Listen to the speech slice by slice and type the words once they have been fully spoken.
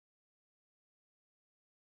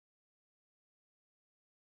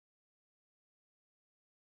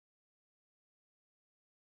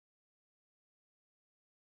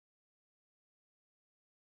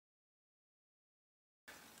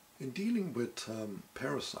In dealing with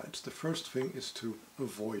parasites, the first thing is to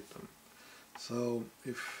avoid them. So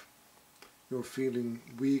if you're feeling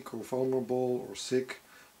weak or vulnerable or sick,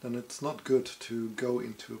 then it's not good to go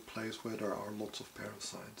into a place where there are lots of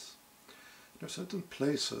parasites. There are certain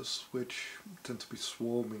places which tend to be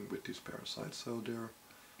swarming with these parasites, so they're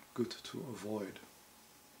good to avoid.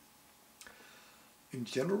 In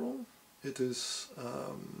general, it is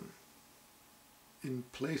in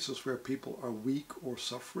places where people are weak or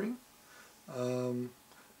suffering,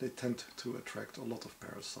 they tend to attract a lot of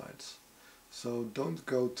parasites. So don't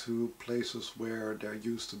go to places where there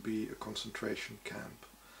used to be a concentration camp,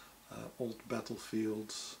 old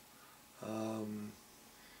battlefields,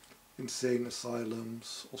 insane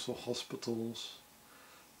asylums, also hospitals,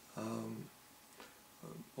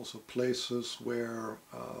 also places where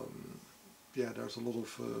there's a lot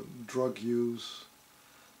of drug use,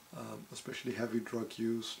 especially heavy drug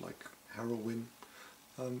use like heroin.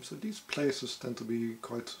 So these places tend to be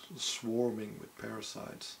quite swarming with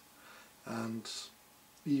parasites, and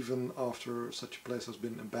even after such a place has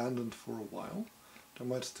been abandoned for a while, there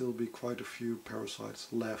might still be quite a few parasites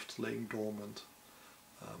left laying dormant,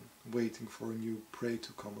 waiting for a new prey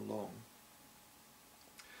to come along.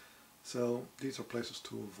 So these are places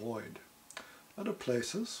to avoid. Other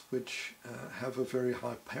places which have a very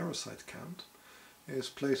high parasite count is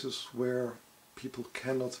places where people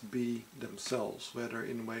cannot be themselves, where they're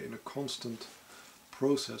in a constant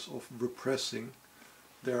process of repressing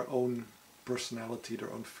their own personality,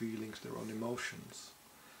 their own feelings, their own emotions.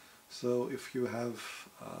 So if you have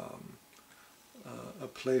a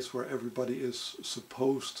place where everybody is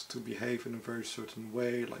supposed to behave in a very certain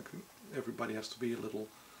way, like everybody has to be a little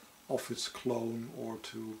office clone or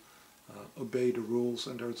to obey the rules,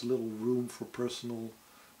 and there's little room for personal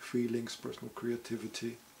feelings, personal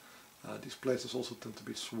creativity. These places also tend to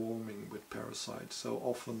be swarming with parasites. So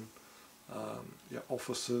often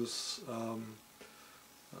offices,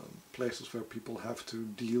 places where people have to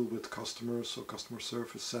deal with customers, so customer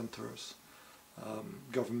service centers,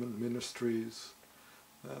 government ministries,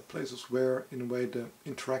 places where in a way the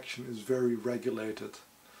interaction is very regulated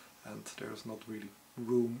and there's not really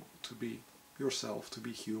room to be yourself, to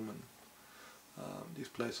be human. These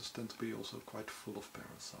places tend to be also quite full of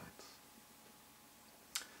parasites.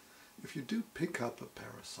 If you do pick up a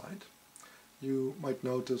parasite, you might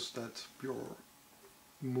notice that your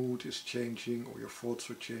mood is changing, or your thoughts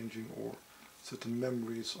are changing, or certain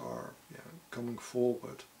memories are coming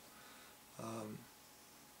forward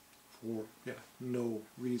for no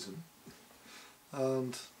reason.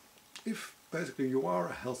 And if basically you are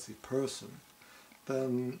a healthy person,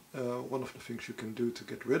 then one of the things you can do to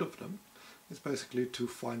get rid of them is basically to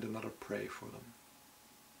find another prey for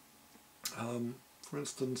them. For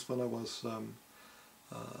instance, when I was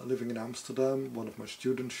living in Amsterdam, one of my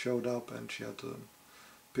students showed up and she had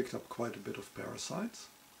picked up quite a bit of parasites.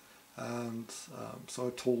 And so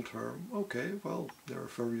I told her, okay, well, there are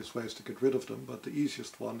various ways to get rid of them, but the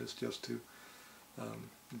easiest one is just to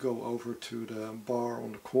go over to the bar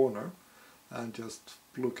on the corner and just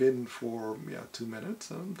look in for 2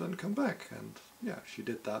 minutes and then come back. And she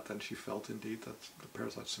did that, and she felt indeed that the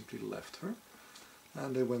parasites simply left her.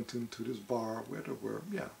 And they went into this bar where there were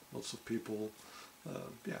lots of people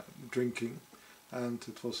drinking, and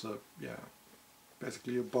it was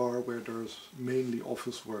basically a bar where there's mainly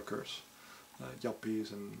office workers,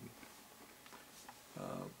 yuppies and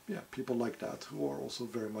people like that, who are also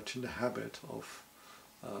very much in the habit of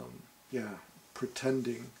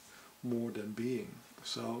pretending more than being.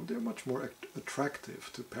 So they're much more attractive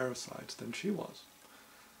to parasites than she was.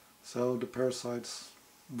 So the parasites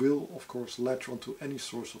will of course latch onto any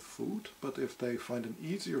source of food, but if they find an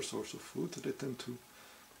easier source of food, they tend to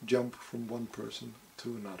jump from one person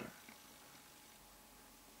to another.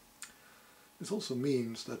 This also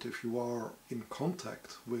means that if you are in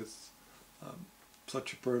contact with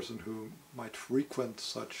such a person who might frequent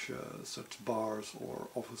such bars or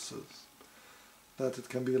offices, that it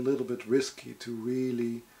can be a little bit risky to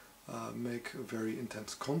really make a very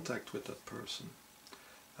intense contact with that person.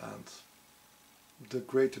 And the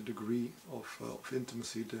greater degree of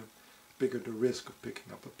intimacy, the bigger the risk of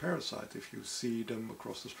picking up a parasite. If you see them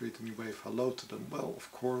across the street and you wave hello to them, well,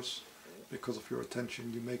 of course, because of your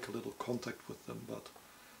attention, you make a little contact with them, but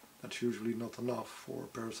that's usually not enough for a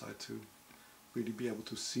parasite to really be able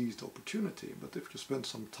to seize the opportunity. But if you spend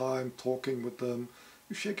some time talking with them,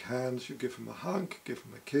 you shake hands, you give them a hug, give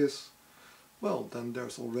them a kiss, well, then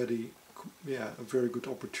there's already a very good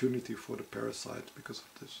opportunity for the parasite, because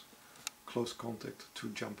of this close contact, to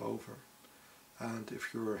jump over. And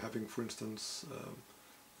if you're having, for instance,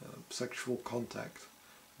 sexual contact,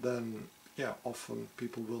 then yeah, often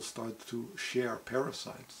people will start to share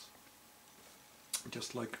parasites,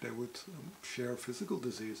 just like they would share physical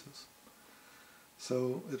diseases.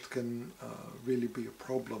 So it can really be a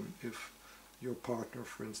problem if your partner,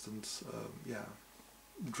 for instance, yeah,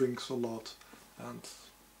 drinks a lot and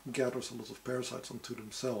gathers a lot of parasites onto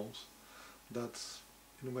themselves. That,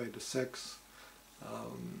 in a way, the sex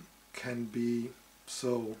can be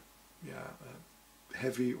so, yeah,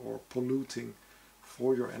 heavy or polluting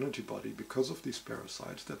for your energy body because of these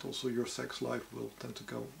parasites, that also your sex life will tend to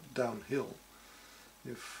go downhill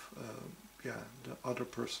if yeah, the other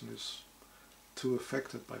person is too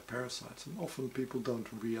affected by parasites. And often people don't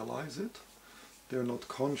realize it. They're not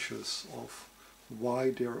conscious of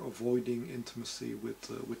why they're avoiding intimacy with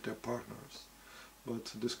their partners. But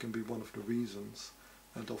this can be one of the reasons.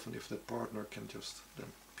 And often if that partner can just then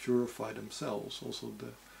purify themselves, also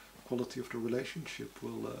the quality of the relationship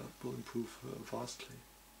will improve vastly.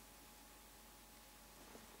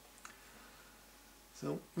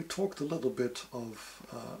 So we talked a little bit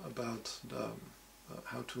about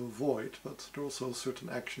how to avoid, but there are also certain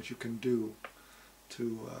actions you can do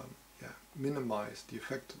to yeah, minimize the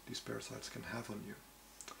effect that these parasites can have on you.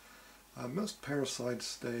 Most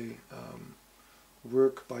parasites, they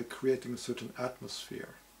work by creating a certain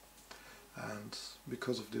atmosphere, and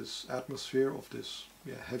because of this atmosphere, of this,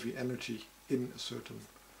 yeah, heavy energy in a certain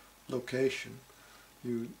location,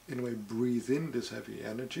 you in a way breathe in this heavy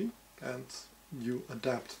energy and you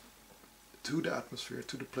adapt to the atmosphere,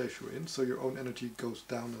 to the place you're in, so your own energy goes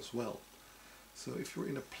down as well. So if you're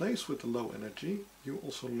in a place with a low energy, you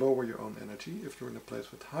also lower your own energy. If you're in a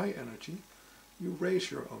place with high energy, you raise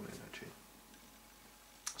your own energy.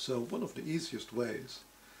 So one of the easiest ways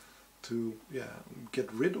to, yeah,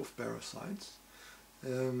 get rid of parasites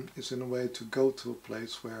is in a way to go to a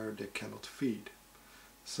place where they cannot feed.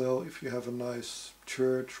 So if you have a nice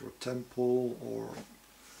church or temple or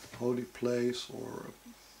holy place or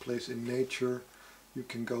a place in nature you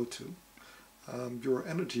can go to, your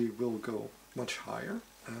energy will go much higher,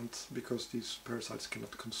 and because these parasites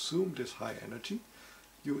cannot consume this high energy,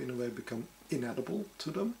 you in a way become inedible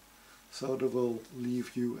to them, so they will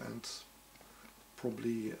leave you, and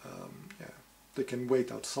probably yeah, they can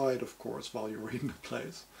wait outside, of course, while you're in the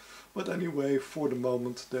place, but anyway, for the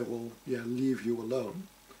moment they will, yeah, leave you alone,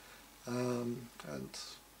 and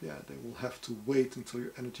yeah, they will have to wait until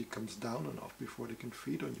your energy comes down enough before they can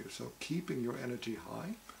feed on you. So keeping your energy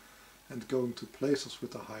high and going to places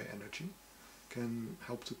with a high energy can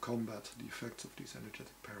help to combat the effects of these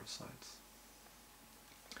energetic parasites.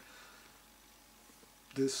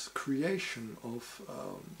 This creation of,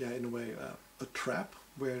 yeah, in a way, a trap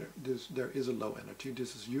where there is a low energy,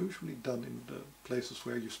 this is usually done in the places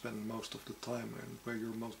where you spend most of the time and where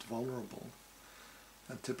you're most vulnerable.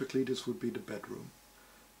 And typically this would be the bedroom,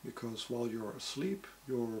 because while you're asleep,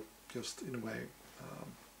 you're just in a way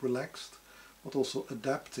relaxed, but also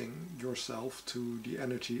adapting yourself to the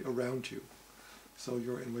energy around you. So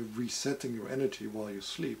you're in a way resetting your energy while you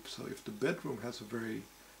sleep. So if the bedroom has a very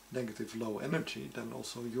negative low energy, then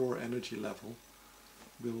also your energy level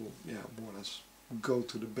will, yeah, more or less go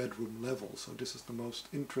to the bedroom level. So this is the most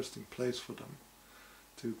interesting place for them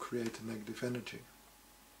to create a negative energy.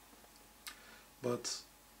 But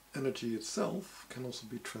energy itself can also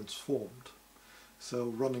be transformed. So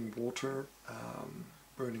running water,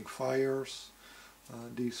 burning fires,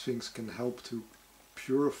 these things can help to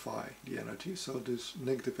purify the energy. So this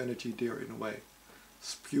negative energy there, in a way,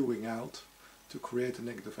 spewing out to create a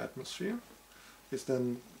negative atmosphere, is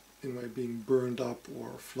then in a way being burned up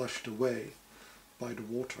or flushed away by the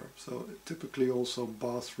water. So typically also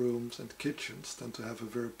bathrooms and kitchens tend to have a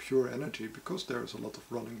very pure energy because there is a lot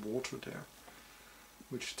of running water there,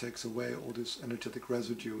 which takes away all this energetic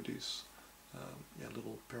residue these yeah,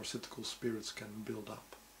 little parasitical spirits can build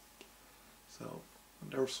up. So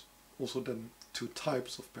there's also then two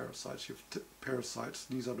types of parasites. You have parasites,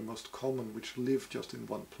 these are the most common, which live just in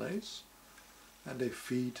one place, and they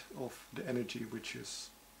feed off the energy which is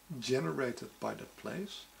generated by that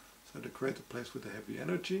place. So they create a place with a heavy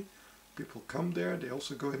energy, people come there, they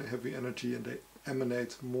also go in a heavy energy and they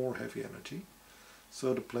emanate more heavy energy.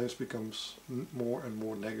 So the place becomes more and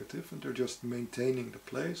more negative, and they're just maintaining the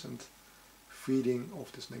place and feeding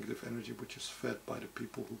off this negative energy which is fed by the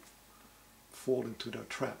people who fall into their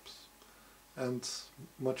traps. And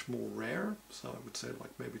much more rare, so I would say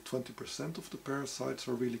like maybe 20% of the parasites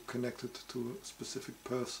are really connected to a specific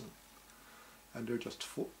person, and they're just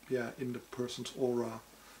yeah, in the person's aura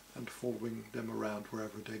and following them around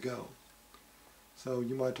wherever they go. So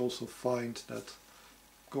you might also find that,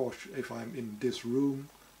 gosh, if I'm in this room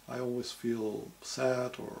I always feel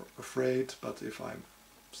sad or afraid, but if I'm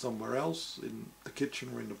somewhere else, in the kitchen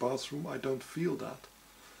or in the bathroom, I don't feel that.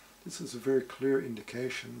 This is a very clear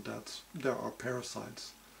indication that there are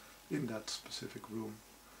parasites in that specific room.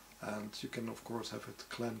 And you can of course have it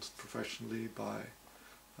cleansed professionally by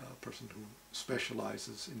a person who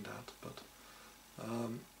specializes in that. But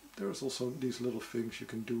there's also these little things you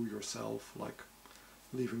can do yourself, like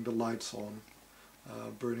leaving the lights on,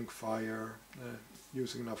 burning fire,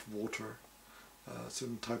 using enough water.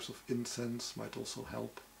 Certain types of incense might also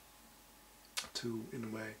help to, in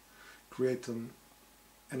a way, create an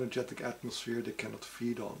energetic atmosphere they cannot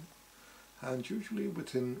feed on. And usually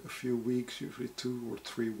within a few weeks, usually 2 or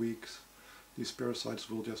 3 weeks, these parasites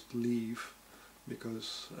will just leave,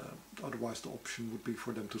 because otherwise the option would be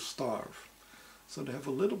for them to starve. So they have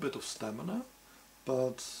a little bit of stamina,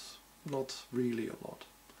 but not really a lot.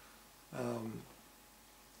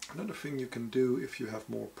 Another thing you can do if you have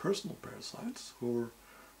more personal parasites who are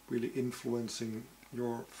really influencing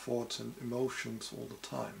your thoughts and emotions all the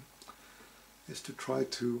time is to try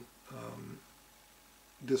to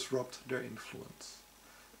disrupt their influence,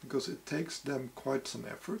 because it takes them quite some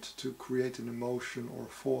effort to create an emotion or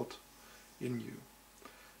thought in you.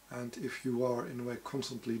 And if you are in a way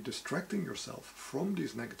constantly distracting yourself from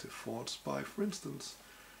these negative thoughts by, for instance,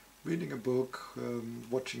 reading a book,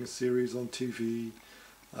 watching a series on TV,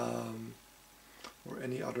 or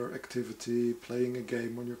any other activity, playing a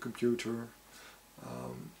game on your computer,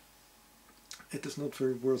 it is not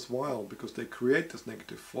very worthwhile, because they create this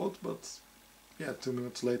negative thought, but yeah, 2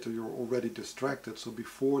 minutes later you're already distracted. So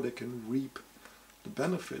before they can reap the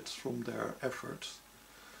benefits from their efforts,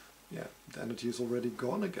 yeah, the energy is already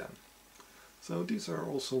gone again. So these are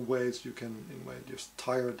also ways you can, in a way, just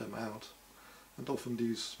tire them out. And often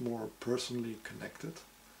these more personally connected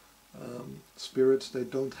spirits, they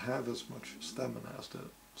don't have as much stamina as the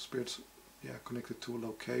spirits connected to a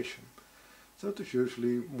location. So it is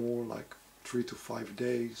usually more like 3 to 5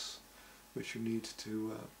 days which you need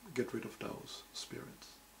to get rid of those spirits.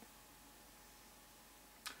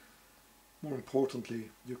 More importantly,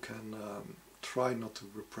 you can try not to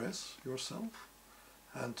repress yourself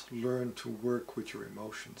and learn to work with your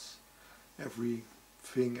emotions.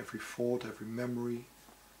 Everything, every thought, every memory,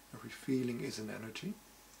 every feeling is an energy,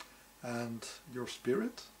 and your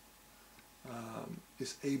spirit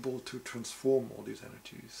is able to transform all these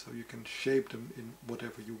energies, so you can shape them in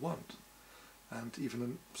whatever you want. And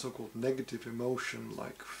even a so-called negative emotion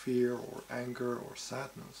like fear or anger or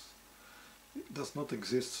sadness, it does not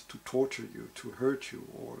exist to torture you, to hurt you,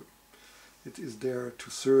 or it is there to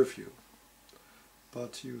serve you.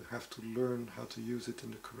 But you have to learn how to use it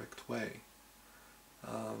in the correct way,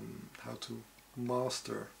 how to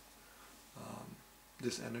master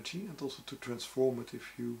this energy, and also to transform it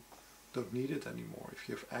if you don't need it anymore. If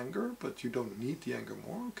you have anger but you don't need the anger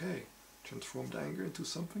more, okay, transform the anger into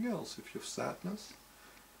something else. If you have sadness,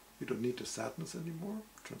 you don't need the sadness anymore,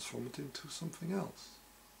 transform it into something else.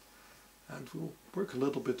 And we'll work a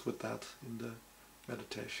little bit with that in the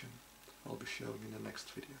meditation I'll be showing in the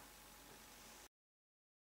next video.